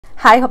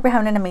Hi, hope you're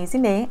having an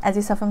amazing day. As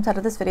you saw from the title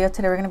of this video,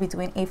 today we're going to be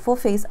doing a full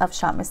face of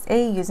Shop Miss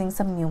A using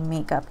some new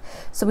makeup.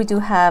 So we do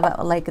have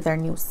like their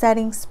new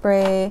setting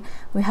spray,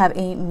 we have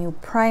a new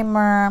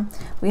primer,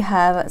 we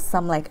have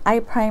some like eye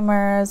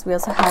primers, we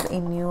also have a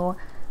new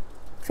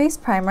face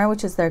primer,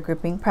 which is their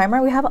gripping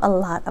primer. We have a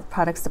lot of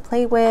products to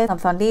play with, some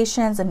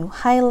foundations, a new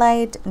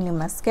highlight, new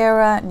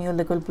mascara, new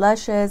liquid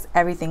blushes,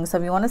 everything. So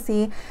if you want to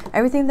see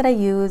everything that I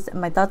use,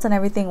 my thoughts on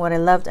everything, what I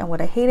loved and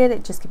what I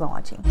hated, just keep on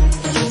watching.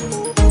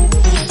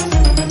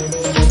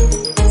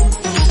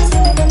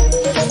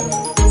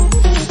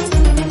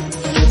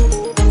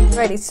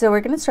 Alrighty, so we're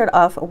going to start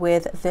off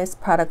with this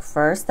product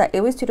first, the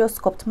AOA Studio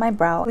Sculpt My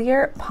Brow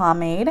Clear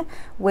Pomade,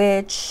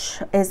 which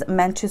is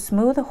meant to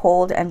smooth,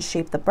 hold, and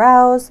shape the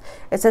brows.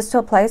 It says to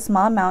apply a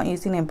small amount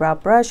using a brow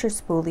brush or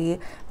spoolie,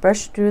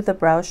 brush through the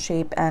brow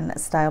shape and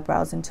style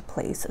brows into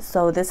place.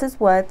 So this is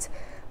what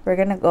we're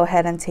going to go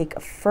ahead and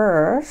take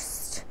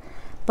first.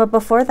 But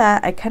before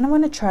that, I kind of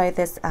want to try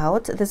this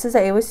out. This is the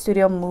AOA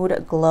Studio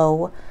Mood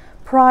Glow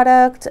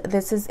product.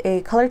 This is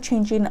a color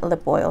changing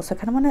lip oil, so I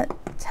kind of want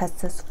to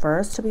test this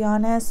first, to be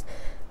honest.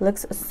 It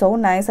looks so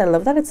nice. I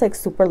love that it's like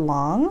super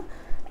long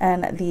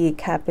and the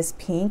cap is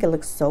pink. It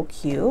looks so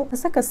cute.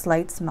 There's like a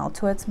slight smell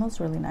to it. It smells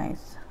really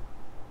nice.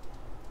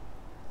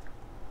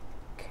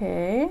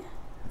 Okay,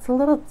 it's a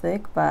little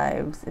thick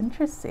vibes.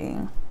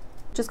 Interesting.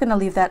 Just gonna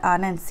leave that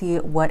on and see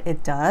what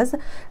it does.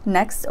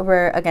 Next,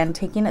 we're again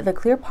taking the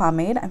clear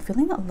pomade. I'm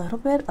feeling a little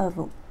bit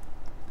of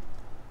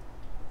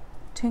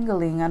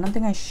tingling. I don't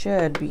think I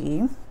should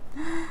be.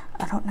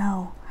 I don't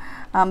know.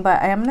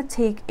 But I am going to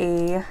take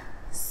a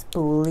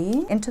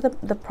spoolie into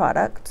the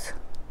product.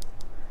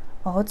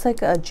 Oh, it's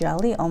like a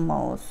jelly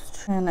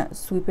almost. And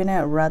sweeping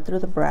it right through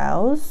the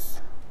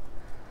brows.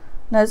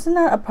 Now, this is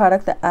not a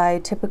product that I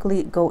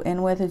typically go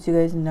in with, as you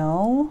guys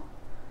know.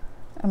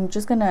 I'm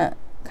just going to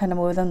kind of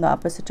move them the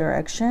opposite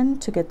direction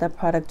to get that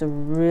product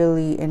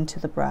really into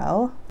the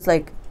brow. It's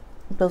like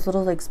those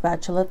little like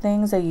spatula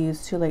things I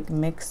use to like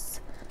mix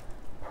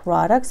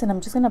products, and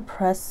I'm just gonna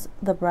press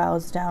the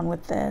brows down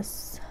with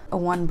this.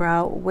 One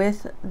brow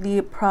with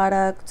the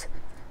product,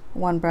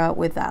 one brow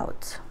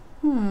without.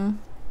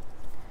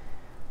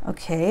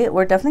 Okay,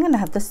 we're definitely gonna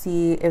have to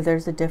see if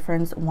there's a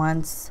difference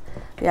once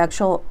the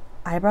actual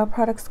eyebrow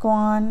products go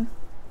on.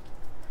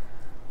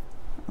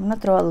 I'm gonna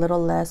throw a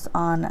little less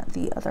on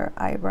the other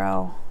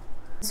eyebrow.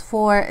 As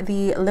for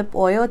the lip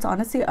oil, it's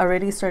honestly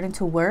already starting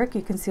to work.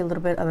 You can see a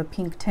little bit of a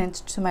pink tint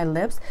to my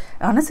lips.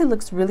 It honestly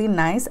looks really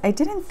nice. I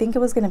didn't think it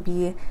was gonna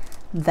be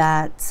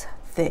that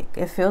thick.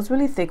 It feels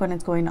really thick when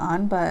it's going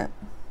on, but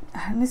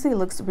honestly it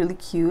looks really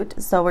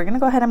cute. So we're gonna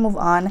go ahead and move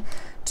on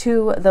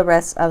to the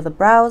rest of the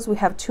brows. We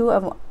have two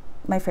of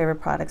my favorite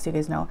products, you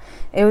guys know.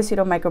 AOA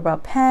Studio Micro Brow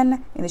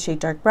Pen in the shade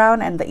dark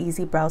brown and the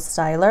Easy Brow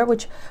Styler,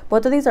 which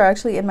both of these are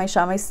actually in my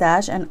Shop My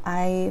Stash, and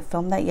I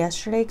filmed that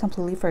yesterday,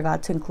 completely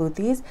forgot to include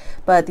these,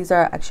 but these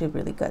are actually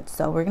really good.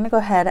 So we're gonna go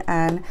ahead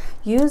and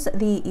use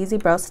the Easy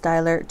Brow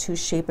Styler to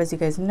shape, as you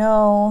guys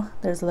know.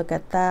 There's a look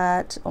at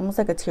that, almost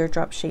like a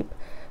teardrop shape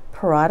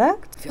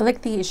product. I feel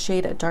like the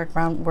shade dark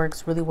brown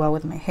works really well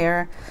with my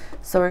hair,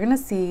 so we're gonna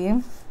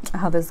see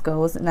how this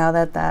goes now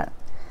that that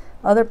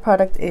other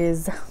product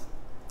is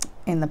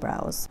in the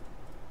brows.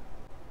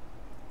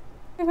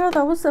 You know,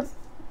 that was a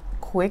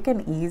quick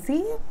and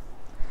easy.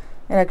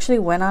 It actually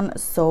went on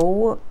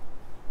so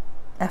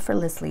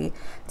effortlessly.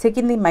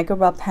 Taking the micro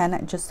brow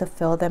pen just to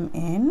fill them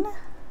in,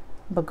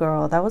 but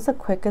girl, that was the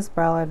quickest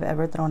brow I've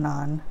ever thrown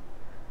on,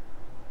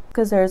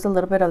 because there's a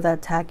little bit of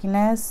that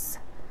tackiness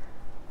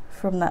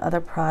from the other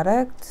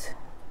product.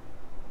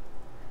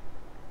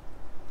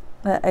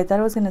 But I thought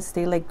it was gonna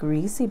stay like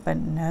greasy, but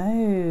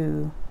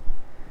no.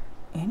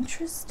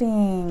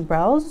 Interesting.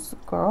 Brows,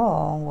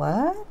 girl,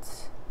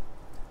 what?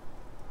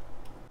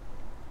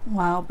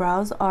 Wow,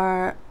 brows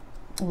are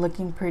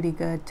looking pretty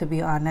good, to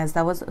be honest.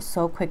 That was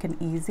so quick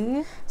and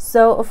easy.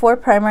 So for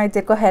primer, I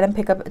did go ahead and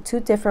pick up two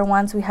different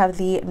ones. We have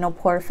the No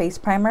Pore Face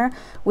Primer,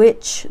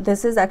 which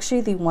this is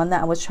actually the one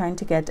that I was trying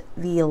to get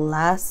the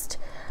last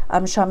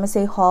Shop Miss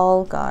A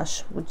haul,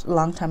 gosh, a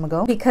long time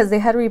ago, because they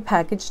had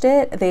repackaged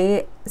it.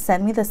 They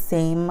sent me the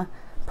same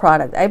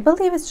product. I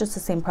believe it's just the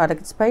same product.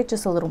 It's probably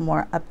just a little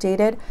more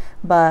updated,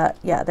 but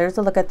yeah, there's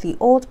a look at the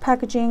old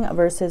packaging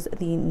versus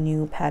the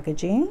new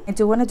packaging. I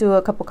do want to do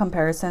a couple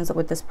comparisons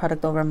with this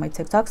product over on my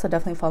TikTok, so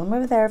definitely follow me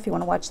over there if you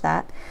want to watch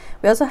that.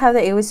 We also have the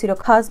AOA Studio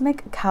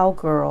Cosmic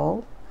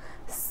Cowgirl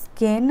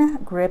Skin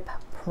Grip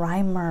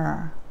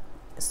Primer.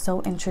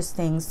 So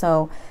interesting.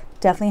 So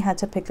definitely had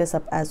to pick this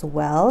up as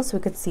well so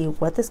we could see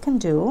what this can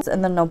do.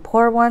 And the no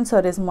pore one, so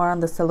it is more on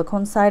the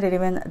silicone side. It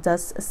even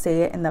does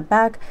say it in the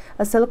back: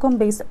 a silicone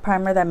based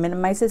primer that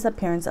minimizes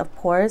appearance of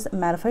pores,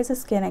 mattifies the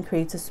skin, and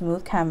creates a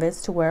smooth canvas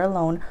to wear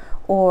alone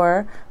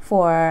or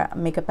for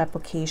makeup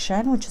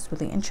application, which is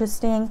really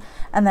interesting.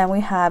 And then we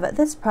have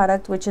this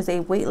product, which is a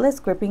weightless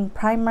gripping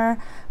primer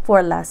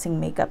for lasting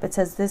makeup. It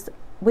says this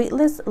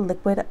weightless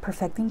liquid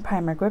perfecting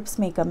primer grips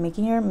makeup,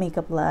 making your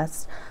makeup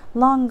last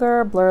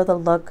longer, blur the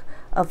look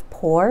of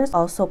pores,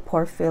 also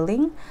pore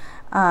filling.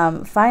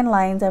 Fine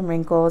lines and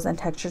wrinkles and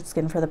textured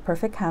skin for the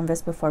perfect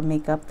canvas before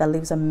makeup that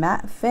leaves a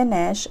matte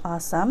finish.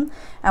 Awesome.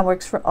 And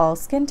works for all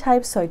skin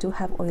types. So I do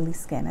have oily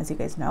skin, as you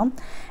guys know.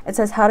 It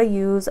says how to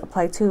use,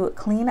 apply to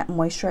clean,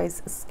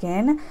 moisturized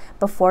skin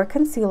before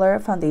concealer,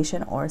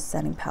 foundation, or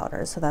setting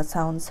powder. So that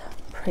sounds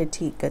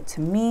pretty good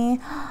to me.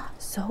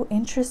 So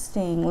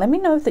interesting. Let me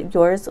know if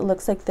yours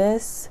looks like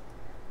this,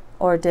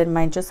 or did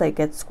mine just like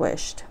get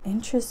squished.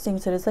 Interesting.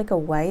 So there's like a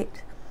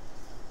white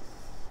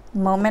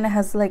moment. It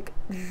has like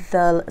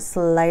the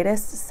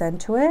slightest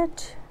scent to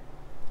it.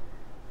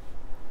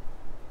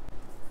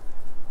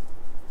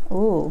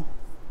 Ooh.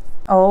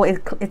 Oh,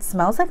 it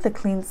smells like the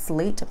Clean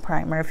Slate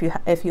primer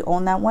if you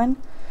own that one.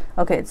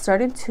 Okay, it's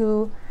starting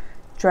to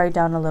dry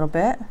down a little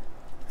bit.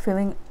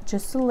 Feeling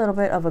just a little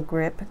bit of a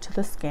grip to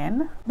the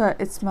skin, but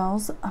it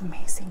smells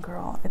amazing,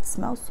 girl. It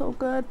smells so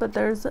good. But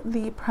there's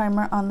the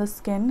primer on the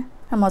skin.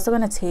 I'm also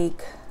gonna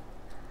take,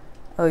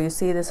 oh, you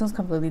see this one's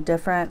completely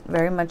different,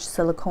 very much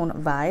silicone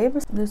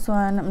vibes. This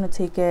one, I'm gonna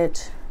take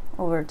it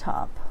over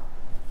top.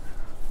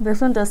 This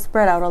one does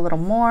spread out a little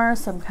more,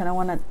 so I'm kind of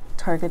want to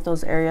target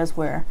those areas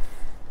where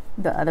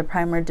the other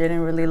primer didn't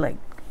really like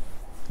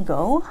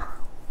go.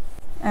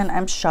 And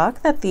I'm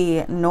shocked that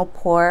the no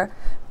pore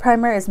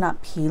primer is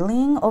not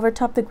peeling over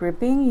top the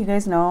gripping. You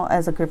guys know,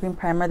 as a gripping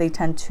primer, they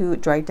tend to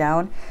dry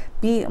down,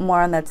 be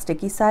more on that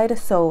sticky side.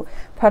 So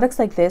products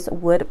like this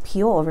would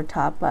peel over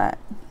top, but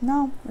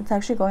no, it's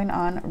actually going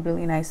on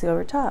really nicely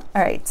over top.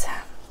 All right,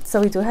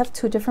 so we do have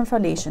two different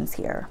foundations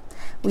here.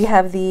 We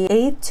have the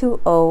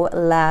A2O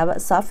Lab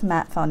Soft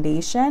Matte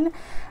Foundation,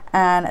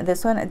 and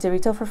this one did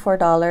retail for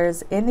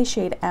 $4 in the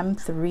shade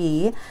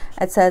M3.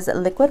 It says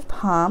liquid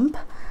pump,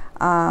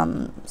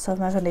 soft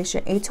matte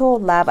foundation,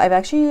 A2O Lab.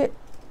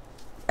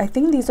 I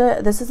think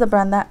this is a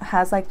brand that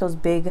has like those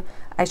big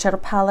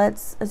eyeshadow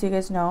palettes, as you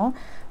guys know,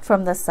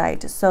 from the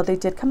site. So they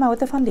did come out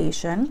with a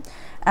foundation,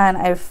 and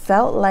I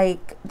felt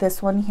like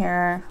this one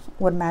here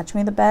would match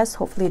me the best.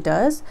 Hopefully it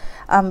does.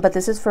 But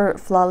this is for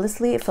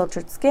flawlessly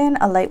filtered skin,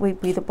 a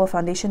lightweight breathable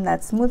foundation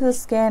that smooths the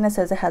skin. It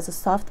says it has a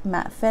soft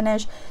matte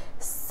finish,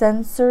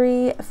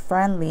 sensory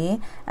friendly,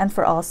 and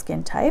for all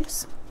skin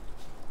types.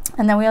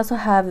 And then we also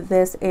have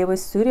this AOA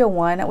Studio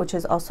one, which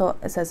is also,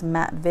 it says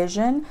matte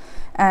vision,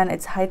 and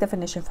it's high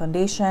definition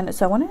foundation.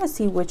 So I wanted to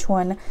see which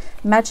one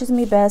matches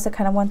me best. I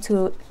kind of want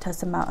to test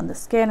them out on the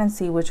skin and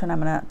see which one I'm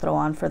gonna throw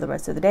on for the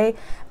rest of the day.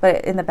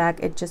 But in the back,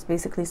 it just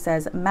basically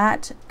says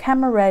matte,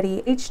 camera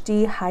ready,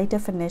 HD, high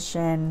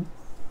definition,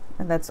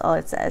 and that's all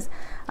it says.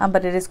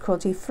 But it is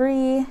cruelty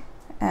free.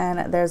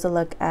 And there's a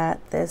look at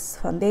this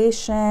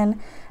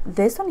foundation.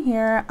 This one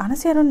here,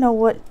 honestly, I don't know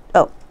what,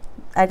 oh,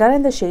 I got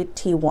in the shade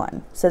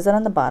T1, says it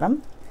on the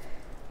bottom.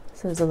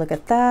 So there's a look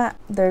at that.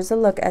 There's a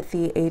look at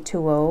the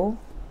A2O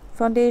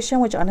foundation,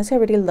 which honestly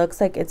already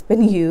looks like it's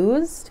been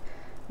used.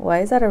 Why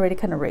is that already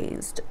kind of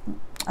raised?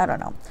 I don't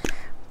know.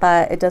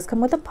 But it does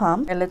come with a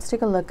pump. And let's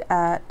take a look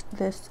at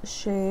this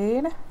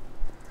shade.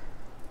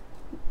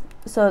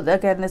 So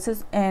again, this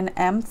is in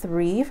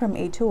M3 from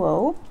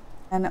A2O.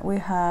 And we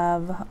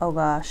have, oh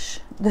gosh,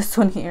 this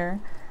one here,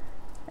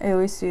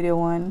 AOA Studio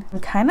one. I'm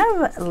kind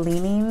of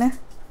leaning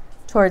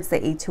towards the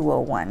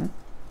A2O one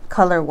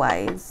color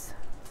wise,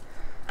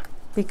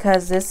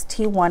 because this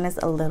T1 is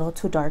a little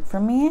too dark for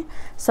me.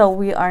 So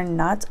we are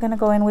not gonna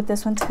go in with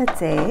this one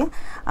today,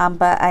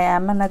 but I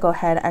am gonna go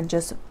ahead and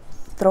just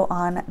throw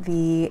on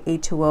the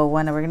A2O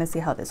one, and we're gonna see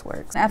how this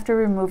works. After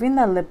removing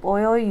the lip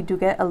oil, you do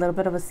get a little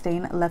bit of a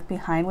stain left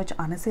behind, which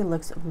honestly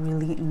looks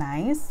really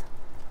nice.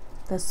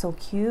 That's so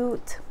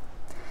cute.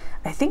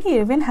 I think it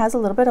even has a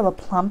little bit of a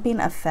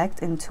plumping effect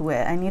into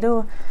it. I need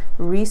to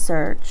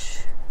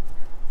research,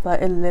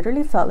 but it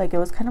literally felt like it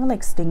was kind of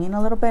like stinging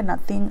a little bit.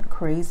 Nothing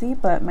crazy,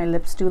 but my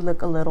lips do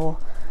look a little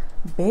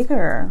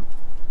bigger.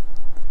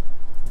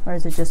 Or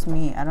is it just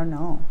me? I don't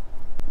know.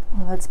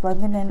 Well, let's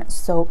blend it in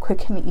so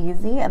quick and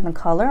easy, and the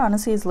color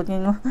honestly is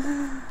looking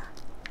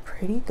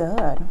pretty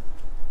good.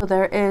 So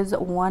there is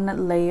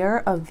one layer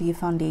of the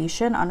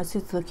foundation.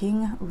 Honestly, it's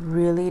looking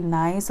really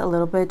nice, a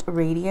little bit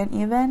radiant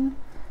even.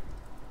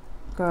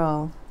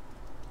 Girl,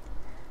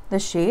 the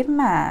shade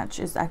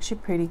match is actually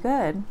pretty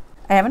good.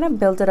 I am going to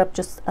build it up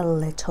just a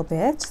little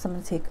bit. So I'm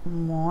going to take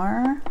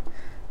more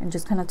and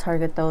just kind of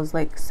target those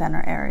like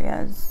center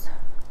areas.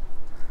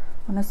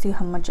 I want to see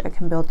how much I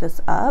can build this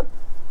up.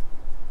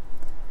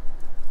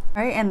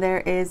 All right, and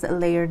there is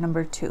layer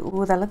number 2.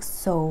 Ooh, that looks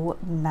so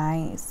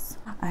nice.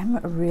 I'm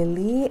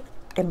really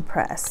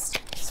impressed.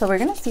 So we're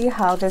gonna see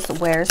how this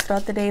wears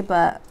throughout the day,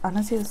 but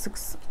honestly this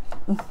looks,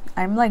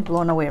 I'm like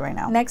blown away right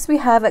now. Next we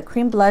have a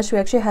cream blush. We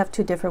actually have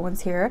two different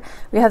ones here.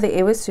 We have the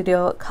AOA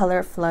Studio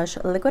Color Flush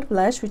Liquid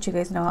Blush, which you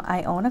guys know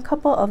I own a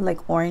couple of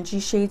like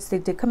orangey shades. They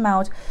did come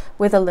out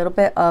with a little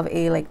bit of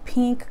a like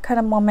pink kind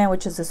of moment,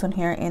 which is this one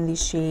here in the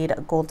shade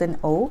Golden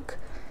Oak.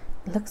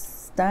 It looks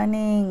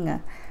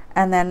stunning.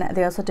 And then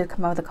they also did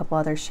come out with a couple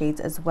other shades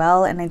as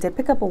well. And I did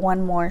pick up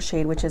one more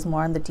shade, which is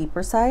more on the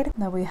deeper side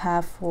that we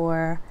have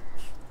for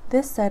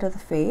this side of the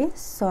face.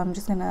 So I'm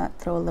just gonna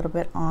throw a little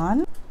bit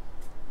on.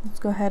 Let's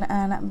go ahead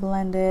and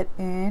blend it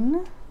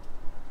in.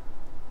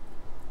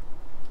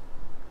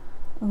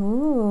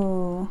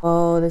 Ooh.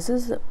 Oh, this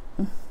is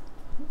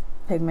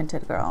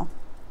pigmented, girl.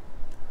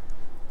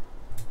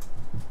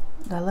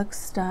 That looks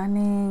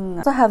stunning. I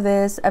also have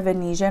this a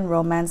Venetian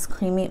Romance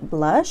Creamy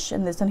Blush,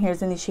 and this one here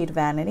is in the shade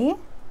Vanity,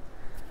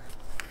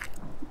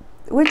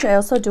 which I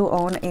also do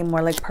own a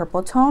more like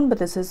purple tone, but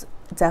this is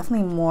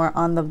definitely more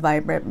on the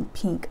vibrant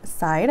pink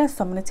side.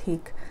 So I'm going to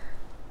take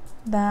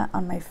that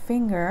on my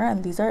finger,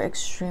 and these are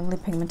extremely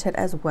pigmented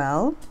as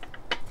well.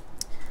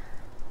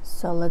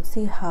 So let's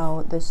see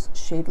how this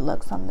shade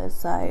looks on this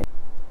side.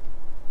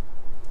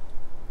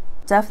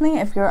 Definitely,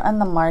 if you're on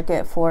the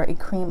market for a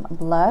cream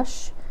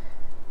blush,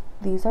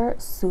 these are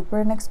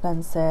super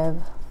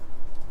inexpensive.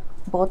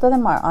 Both of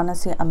them are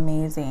honestly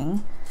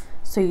amazing.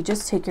 So you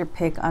just take your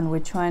pick on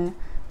which one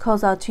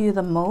calls out to you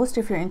the most.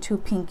 If you're into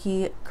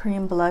pinky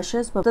cream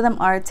blushes, both of them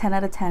are 10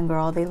 out of 10,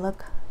 girl. They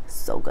look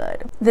so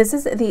good. This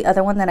is the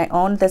other one that I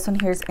own. This one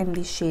here is in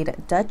the shade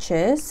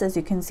Duchess. As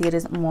you can see, it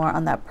is more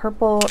on that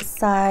purple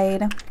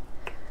side,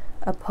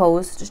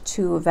 opposed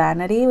to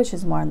Vanity, which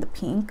is more on the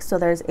pink. So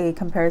there's a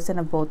comparison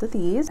of both of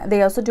these.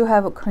 They also do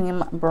have cream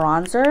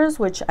bronzers,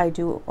 which I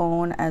do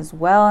own as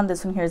well, and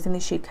this one here is in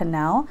the shade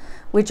Canal,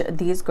 which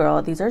these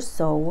are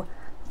so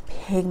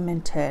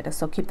pigmented,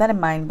 so keep that in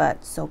mind,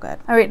 but so good.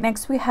 All right,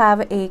 next we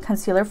have a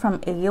concealer from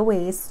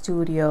AOA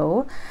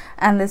Studio,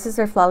 and this is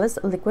their Flawless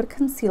Liquid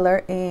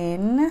Concealer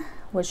in,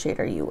 what shade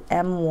are you?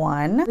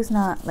 M1. It's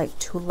not like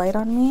too light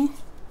on me.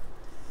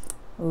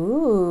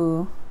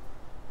 Ooh.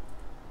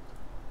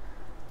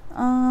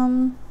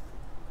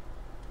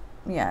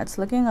 Yeah, it's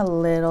looking a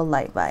little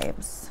light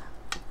vibes.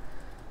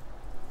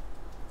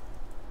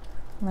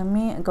 Let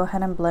me go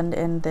ahead and blend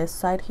in this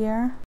side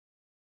here.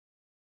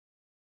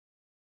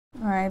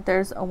 All right,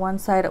 there's one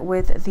side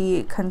with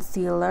the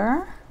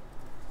concealer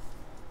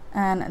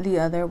and the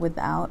other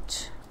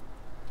without.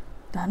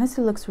 That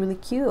honestly looks really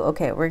cute.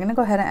 Okay, we're gonna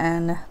go ahead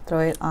and throw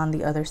it on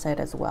the other side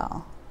as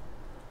well,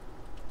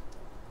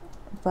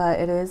 but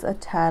it is a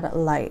tad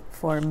light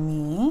for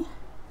me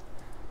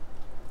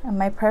and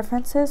my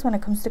preferences when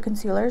it comes to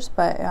concealers,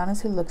 but it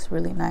honestly looks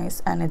really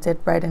nice, and it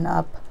did brighten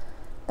up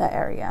that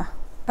area.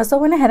 I also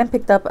went ahead and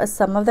picked up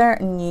some of their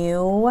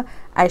new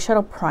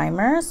eyeshadow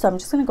primers, so I'm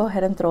just going to go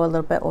ahead and throw a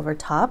little bit over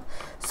top.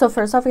 So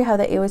first off, we have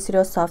the AOA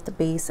Studio Soft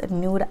Base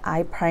Nude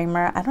Eye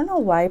Primer. I don't know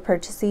why I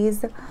purchased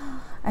these.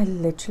 I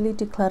literally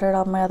decluttered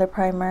all my other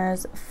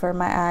primers for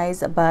my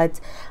eyes, but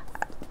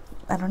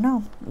I don't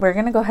know. We're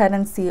going to go ahead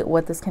and see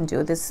what this can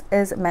do. This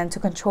is meant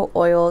to control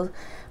oils,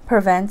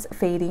 prevents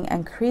fading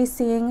and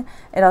creasing.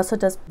 It also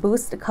does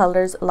boost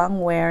colors, long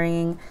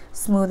wearing,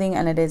 smoothing,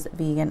 and it is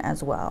vegan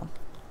as well.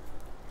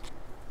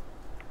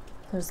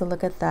 There's a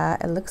look at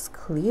that. It looks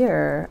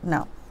clear.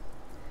 No.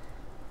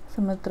 So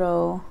I'm going to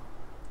throw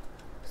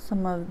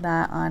some of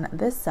that on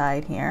this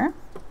side here.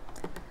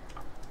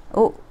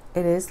 Oh,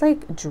 it is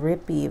like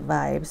drippy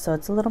vibes, so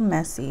it's a little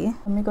messy.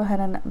 Let me go ahead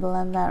and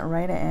blend that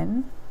right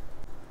in.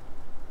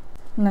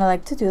 And I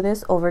like to do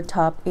this over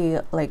top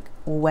a like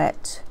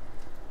wet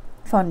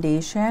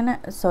foundation,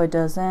 so it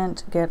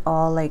doesn't get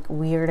all like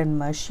weird and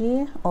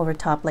mushy over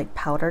top like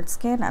powdered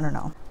skin. I don't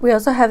know. We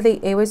also have the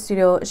AOA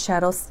Studio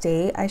Shadow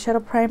Stay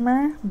eyeshadow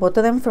primer, both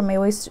of them from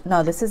AOA.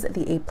 No, this is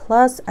the A+,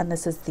 and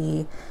this is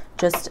the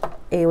just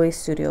AOA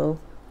Studio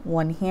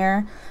one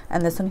here,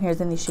 and this one here is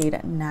in the shade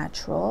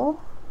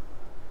Natural.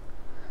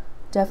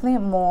 Definitely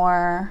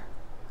more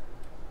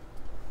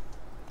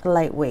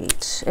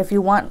lightweight. If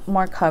you want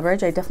more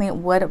coverage, I definitely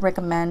would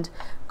recommend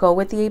go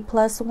with the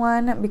A+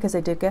 one, because I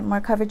did get more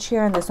coverage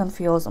here, and this one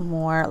feels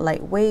more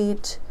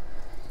lightweight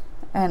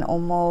and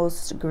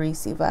almost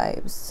greasy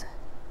vibes.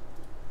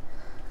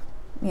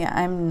 Yeah,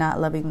 I'm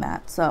not loving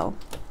that. So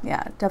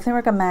yeah, definitely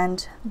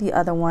recommend the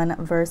other one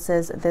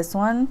versus this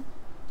one.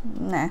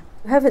 Nah.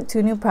 We have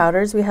two new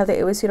powders. We have the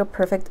AOA Studio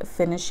Perfect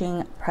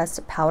Finishing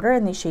Pressed Powder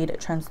in the shade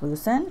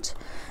Translucent,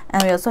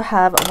 and we also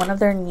have one of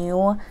their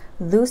new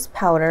loose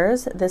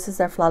powders. This is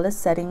their Flawless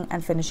Setting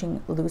and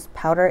Finishing Loose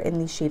Powder in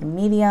the shade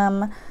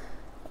Medium,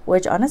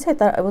 which honestly I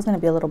thought it was going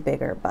to be a little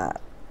bigger,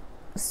 but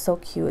so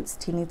cute. It's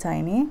teeny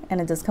tiny,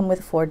 and it does come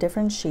with 4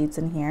 different shades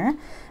in here,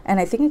 and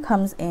I think it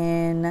comes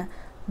in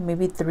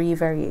maybe 3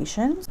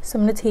 variations. So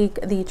I'm going to take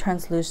the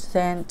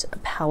translucent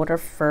powder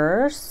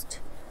first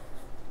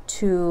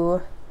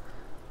to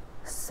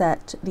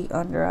set the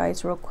under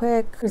eyes real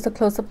quick. Here's a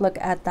close-up look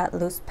at that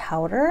loose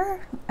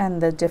powder, and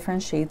the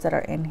different shades that are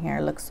in here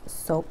looks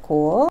so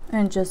cool.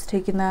 And just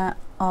taking that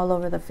all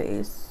over the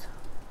face.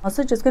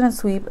 Also just gonna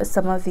sweep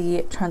some of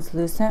the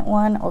translucent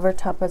one over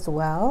top as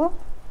well,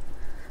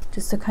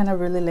 just to kind of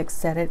really like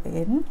set it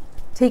in.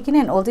 Taking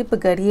an oldie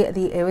but goodie,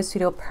 the AOA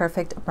Studio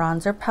Perfect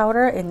Bronzer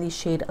Powder in the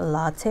shade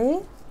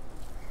Latte.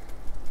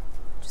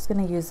 Just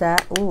gonna use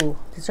that. Ooh,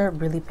 these are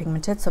really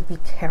pigmented, so be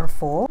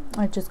careful.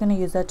 I'm just gonna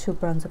use that to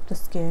bronze up the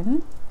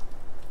skin.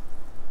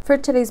 For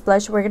today's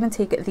blush, we're gonna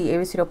take the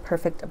AOA Studio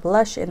Perfect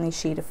Blush in the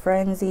shade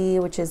Frenzy,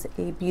 which is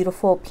a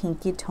beautiful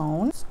pinky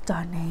tone.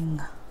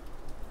 Stunning.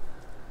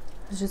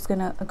 It's just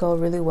gonna go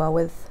really well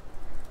with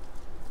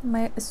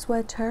my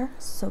sweater.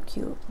 So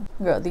cute.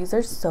 Girl, these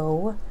are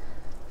so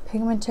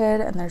pigmented,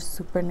 and they're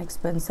super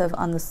inexpensive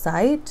on the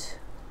site.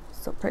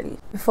 So pretty.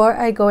 Before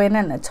I go in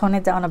and tone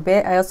it down a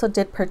bit, I also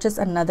did purchase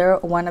another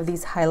one of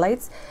these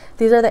highlights.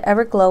 These are the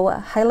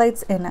Everglow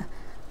highlights in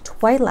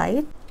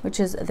Twilight, which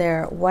is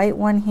their white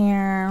one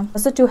here. I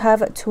also do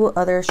have two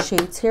other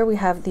shades here. We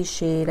have the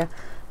shade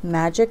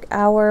Magic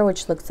Hour,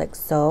 which looks like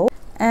so,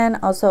 and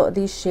also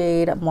the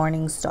shade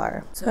Morning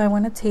Star. So I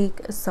want to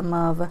take some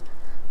of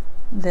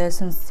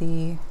this and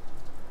see.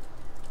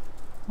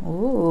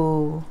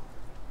 Ooh.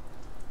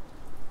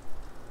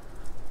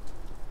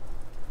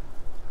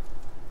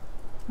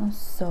 That's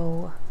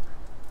so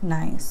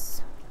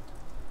nice.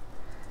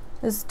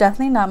 This is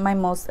definitely not my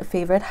most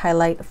favorite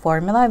highlight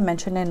formula. I've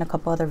mentioned it in a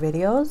couple other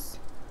videos,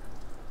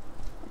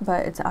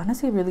 but it's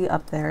honestly really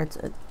up there.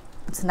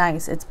 It's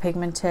nice. It's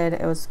pigmented.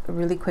 It was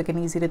really quick and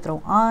easy to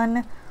throw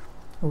on.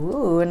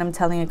 Ooh, and I'm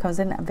telling you, it comes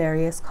in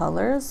various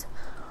colors.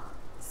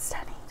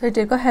 Stunning. So I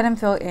did go ahead and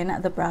fill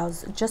in the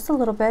brows just a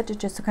little bit,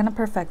 just to kind of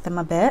perfect them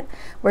a bit.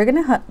 We're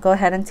gonna go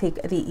ahead and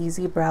take the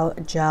Easy Brow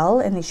Gel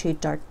in the shade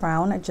Dark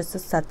Brown just to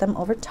set them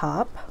over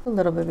top a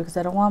little bit, because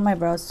I don't want my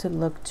brows to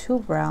look too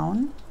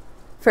brown.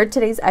 For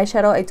today's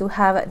eyeshadow, I do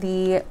have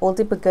the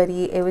Oldie But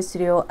Goodie AOA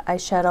Studio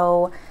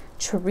eyeshadow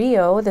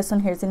trio. This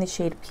one here is in the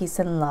shade Peace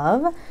and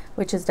Love,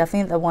 which is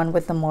definitely the one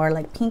with the more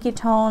like pinky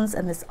tones,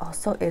 and this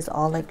also is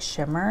all like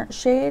shimmer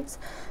shades,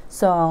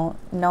 so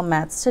no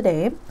mattes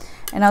today.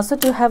 And I also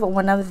do have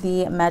one of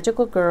the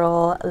Magical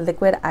Girl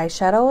liquid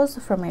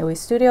eyeshadows from AOA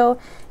Studio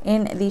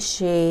in the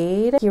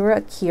shade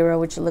Kira,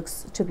 which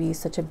looks to be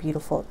such a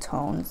beautiful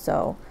tone,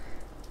 so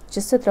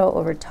just to throw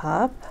over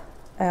top.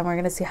 And we're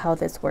gonna see how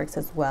this works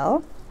as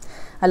well.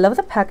 I love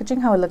the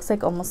packaging, how it looks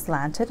like almost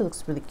slanted. It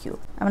looks really cute.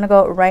 I'm gonna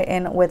go right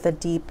in with a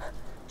deep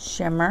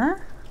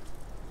shimmer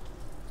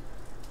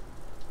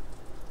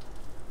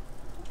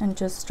and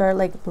just start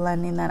like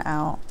blending that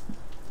out.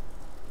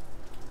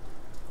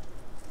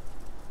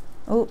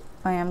 Oh,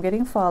 I am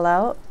getting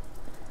fallout,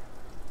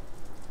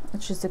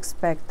 which is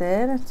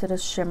expected to the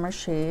shimmer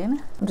shade.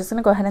 I'm just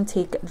gonna go ahead and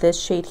take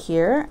this shade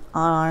here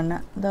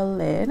on the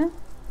lid,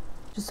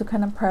 just to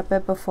kind of prep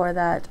it before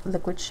that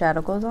liquid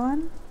shadow goes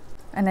on.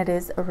 And it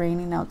is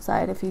raining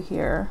outside. If you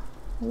hear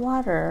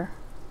water,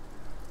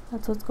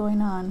 that's what's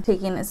going on.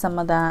 Taking some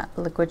of that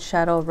liquid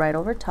shadow right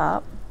over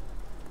top.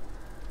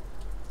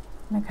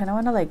 And I kind of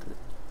want to like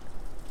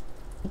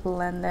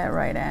blend that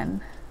right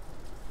in.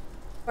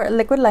 For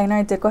liquid liner,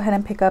 I did go ahead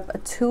and pick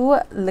up two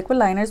liquid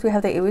liners. We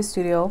have the AOA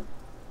Studio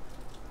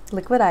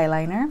liquid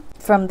eyeliner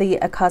from the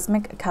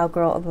Cosmic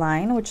Cowgirl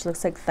line, which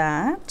looks like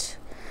that.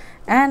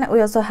 And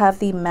we also have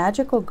the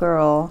Magical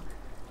Girl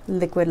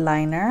liquid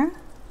liner.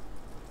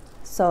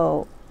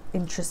 So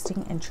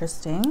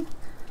interesting.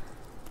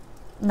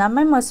 Not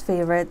my most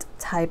favorite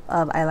type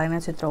of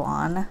eyeliner to throw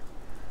on,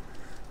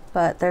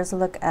 but there's a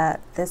look at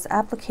this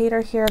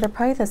applicator here. They're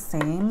probably the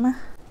same.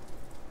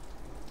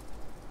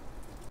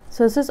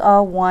 So this is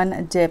all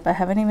one dip. I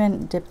haven't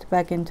even dipped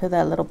back into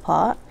that little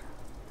pot.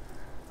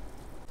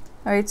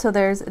 All right, so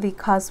there's the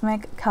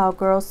Cosmic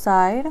Cowgirl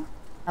side.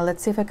 Now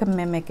let's see if I can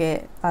mimic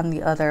it on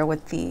the other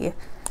with the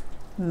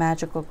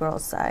Magical Girl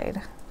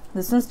side.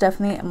 This one's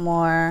definitely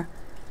more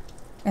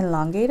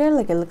elongated,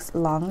 like it looks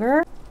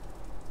longer.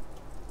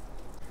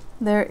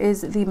 There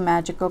is the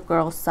Magical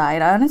Girl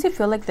side. I honestly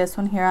feel like this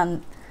one here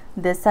on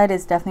this side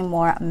is definitely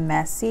more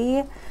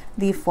messy.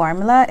 The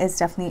formula is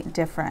definitely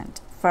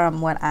different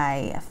from what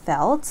I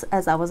felt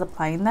as I was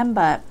applying them,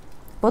 but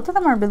both of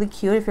them are really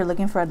cute if you're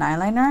looking for an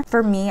eyeliner.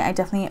 For me, I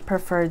definitely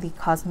prefer the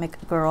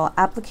Cosmic Girl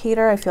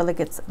applicator. I feel like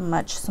it's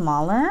much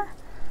smaller,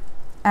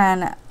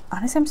 and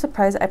honestly, I'm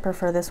surprised I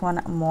prefer this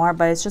one more,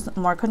 but it's just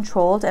more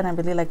controlled, and I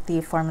really like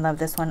the formula of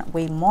this one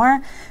way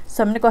more.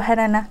 So I'm gonna go ahead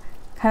and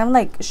kind of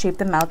like shape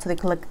them out so they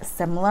could look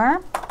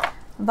similar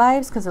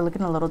vibes, because they're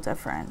looking a little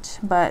different.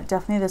 But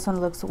definitely this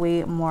one looks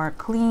way more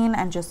clean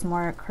and just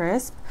more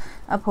crisp,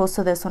 opposed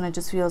to this one. It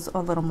just feels a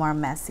little more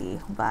messy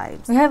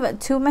vibes. We have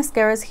two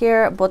mascaras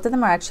here. Both of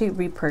them are actually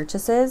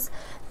repurchases.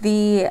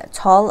 The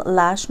Tall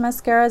Lash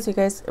Mascara, as you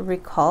guys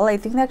recall, I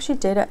think they actually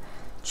did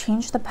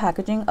change the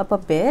packaging up a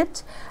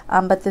bit,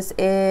 but this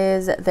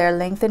is their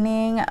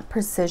Lengthening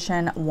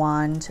Precision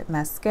Wand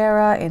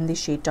Mascara in the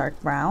shade Dark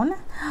Brown.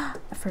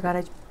 I forgot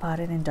I bought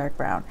it in dark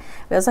brown.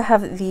 We also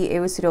have the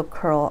AOA Studio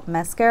Curl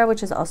Mascara,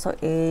 which is also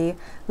a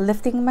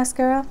lifting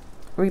mascara,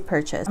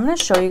 repurchase. I'm going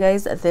to show you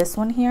guys this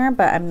one here,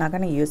 but I'm not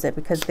going to use it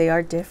because they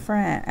are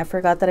different. I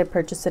forgot that I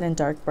purchased it in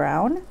dark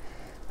brown,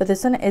 but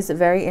this one is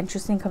very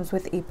interesting. Comes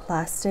with a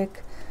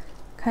plastic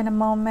kind of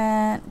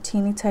moment,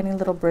 teeny tiny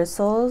little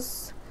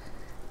bristles.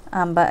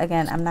 But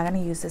again, I'm not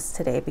going to use this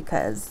today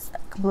because I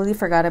completely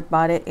forgot I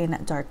bought it in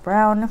dark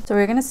brown. So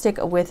we're going to stick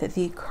with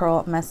the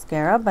curl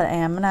mascara, but I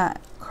am going to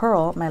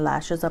curl my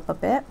lashes up a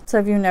bit. So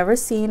if you've never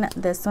seen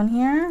this one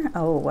here,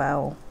 oh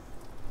wow,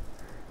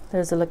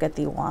 there's a look at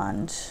the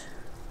wand.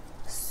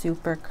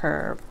 Super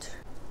curved.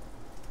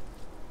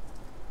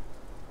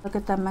 Look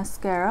at that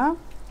mascara.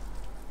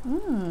 I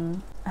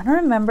don't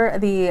remember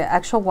the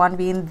actual wand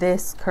being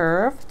this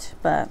curved,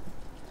 but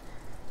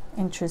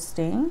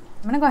interesting.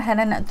 I'm gonna go ahead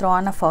and throw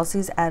on the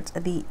falsies at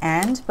the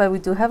end, but we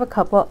do have a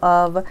couple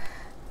of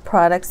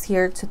products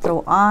here to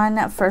throw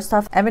on. First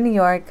off, Ebony New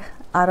York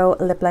Auto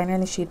Lip Liner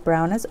in the shade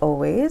Brown as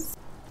always.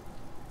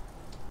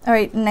 All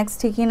right,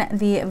 next taking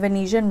the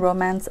Venetian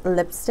Romance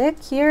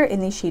lipstick here in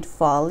the shade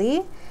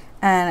Folly.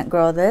 And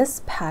girl,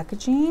 this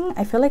packaging,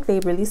 I feel like they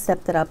really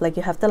stepped it up. Like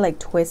you have to like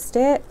twist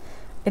it.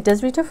 It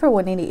does retail for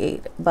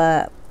 $188,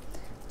 but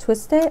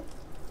twist it,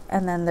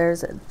 and then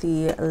there's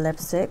the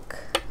lipstick.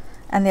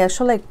 And the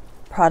actual like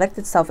product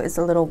itself is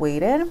a little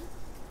weighted.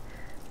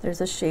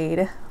 There's a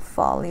shade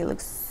Folly,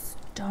 looks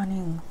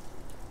stunning.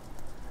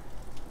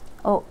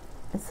 Oh,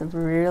 it's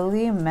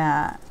really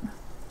matte.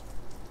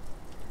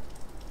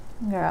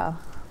 Girl.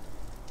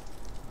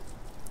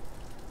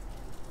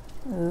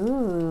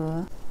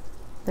 Ooh.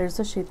 There's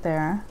a shade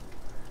there.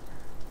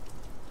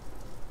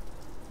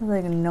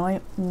 Like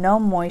no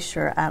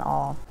moisture at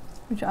all.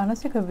 Which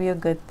honestly could be a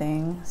good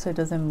thing so it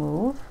doesn't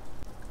move.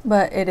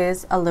 But it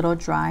is a little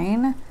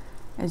drying.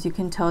 As you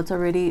can tell, it's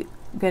already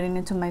getting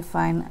into my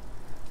fine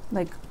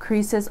like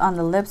creases on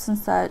the lips and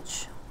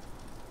such.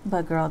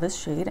 But girl,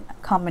 this shade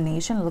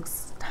combination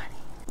looks stunning.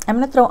 I'm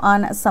gonna throw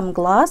on some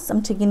gloss.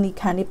 I'm taking the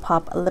Candy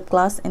Pop lip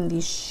gloss in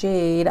the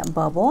shade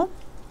Bubble.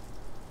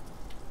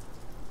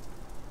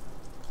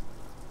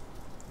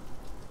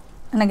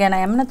 And again, I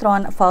am gonna throw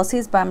on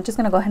falsies, but I'm just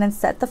gonna go ahead and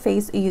set the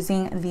face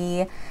using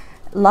the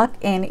Lock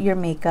In Your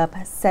Makeup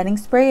setting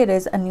spray. It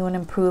is a new and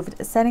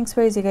improved setting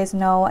spray. As you guys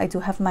know, I do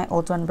have my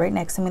old one right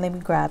next to me. Let me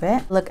grab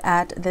it. Look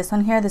at this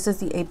one here. This is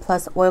the A+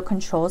 Oil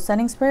Control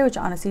setting spray, which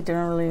honestly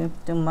didn't really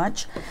do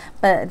much,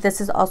 but this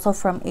is also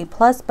from A+,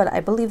 but I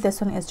believe this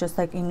one is just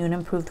like a new and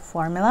improved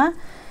formula.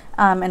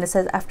 And it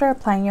says, after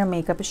applying your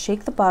makeup,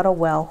 shake the bottle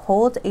well,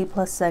 hold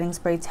A+ setting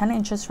spray 10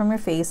 inches from your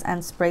face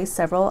and spray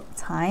several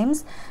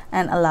times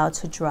and allow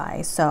to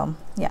dry. So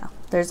yeah,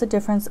 there's a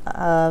difference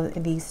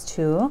of these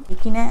two.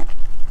 Making it,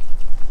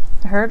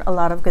 I heard a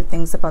lot of good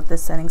things about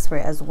this setting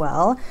spray as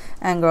well,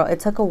 and girl, it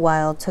took a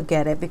while to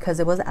get it because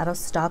it was out of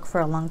stock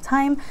for a long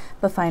time,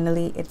 but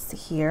finally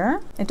it's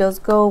here. It does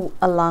go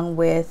along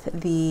with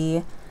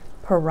the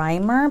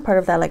primer, part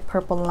of that like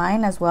purple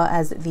line, as well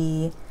as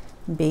the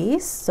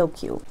base. So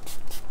cute.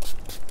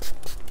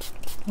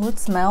 Oh, it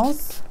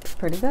smells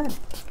pretty good. It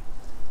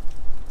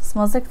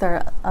smells like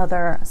their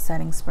other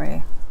setting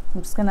spray.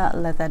 I'm just gonna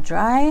let that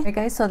dry. Okay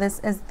guys, so this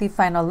is the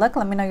final look.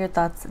 Let me know your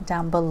thoughts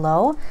down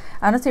below.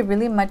 I honestly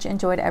really much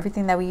enjoyed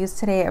everything that we used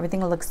today.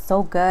 Everything looks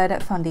so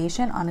good.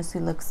 Foundation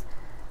honestly looks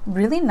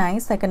really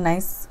nice, like a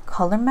nice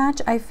color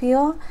match, I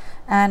feel.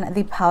 And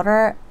the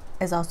powder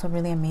is also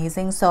really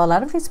amazing. So a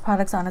lot of these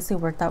products honestly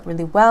worked out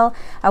really well.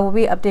 I will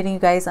be updating you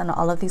guys on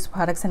all of these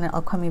products in an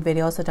upcoming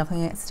video, so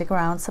definitely stick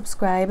around,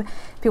 subscribe.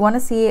 If you want to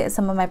see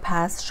some of my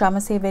past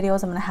Shamase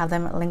videos, I'm going to have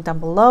them linked down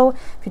below.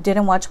 If you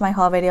didn't watch my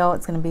haul video,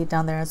 it's going to be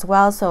down there as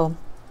well. So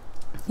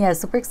yeah,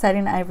 super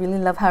exciting. I really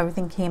love how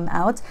everything came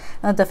out,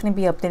 and I'll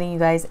definitely be updating you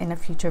guys in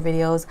future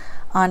videos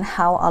on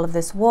how all of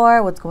this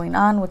wore, what's going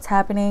on, what's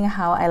happening,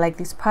 how I like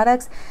these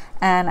products,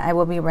 and I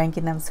will be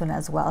ranking them soon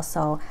as well.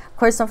 So of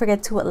course, don't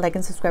forget to like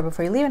and subscribe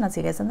before you leave, and I'll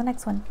see you guys in the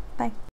next one. Bye.